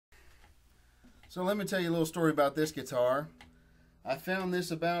So let me tell you a little story about this guitar. I found this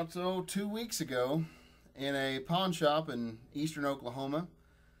about 2 weeks ago in a pawn shop in eastern Oklahoma.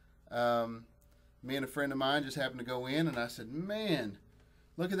 Me and a friend of mine just happened to go in, and I said, man,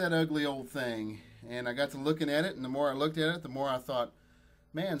 look at that ugly old thing. And I got to looking at it, and the more I looked at it, the more I thought,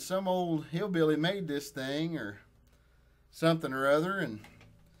 man, some old hillbilly made this thing or something or other,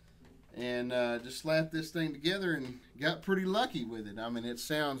 and just slapped this thing together and got pretty lucky with it. I mean, it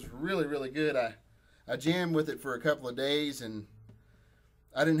sounds really, really good. I jammed with it for a couple of days, and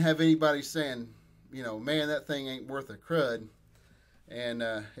I didn't have anybody saying, you know, man, that thing ain't worth a crud. And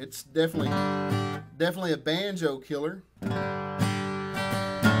it's definitely a banjo killer.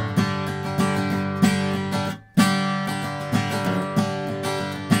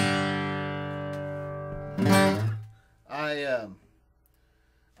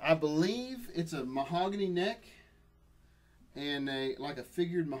 I believe it's a mahogany neck and like a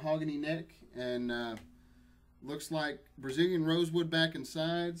figured mahogany neck, and looks like Brazilian rosewood back and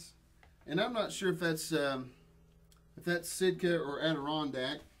sides. And I'm not sure if that's Sitka or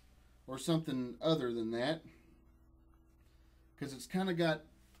Adirondack or something other than that, because it's kind of got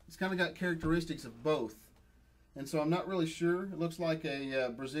characteristics of both. And so I'm not really sure. It looks like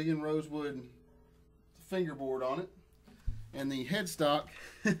a Brazilian rosewood fingerboard on it. And the headstock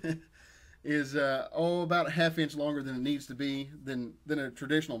is about a ½ inch longer than it needs to be, than a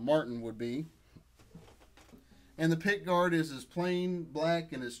traditional Martin would be. And the pick guard is as plain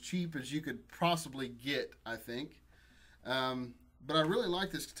black and as cheap as you could possibly get, I think. But I really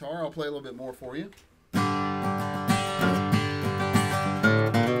like this guitar. I'll play a little bit more for you.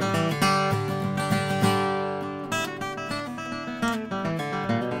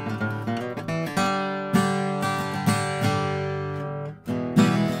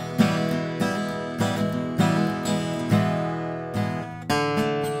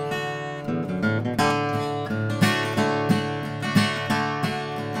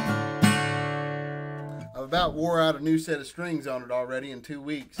 About wore out a new set of strings on it already in 2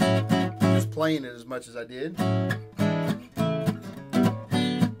 weeks, just playing it as much as I did.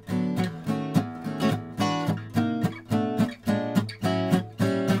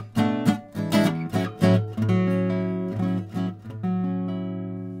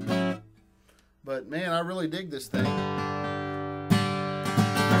 But man, I really dig this thing.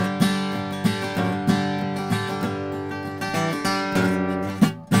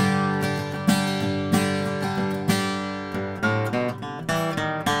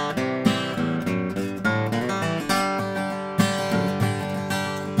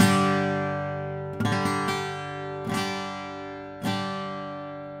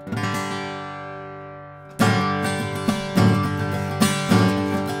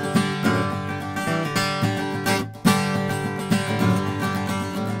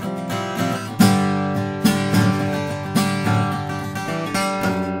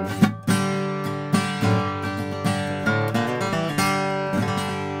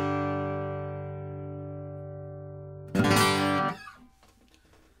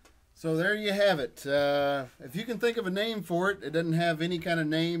 So there you have it. If you can think of a name for it, it doesn't have any kind of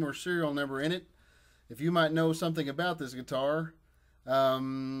name or serial number in it. If you might know something about this guitar,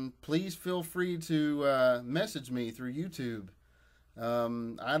 please feel free to message me through YouTube.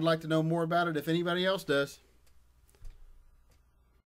 I'd like to know more about it if anybody else does.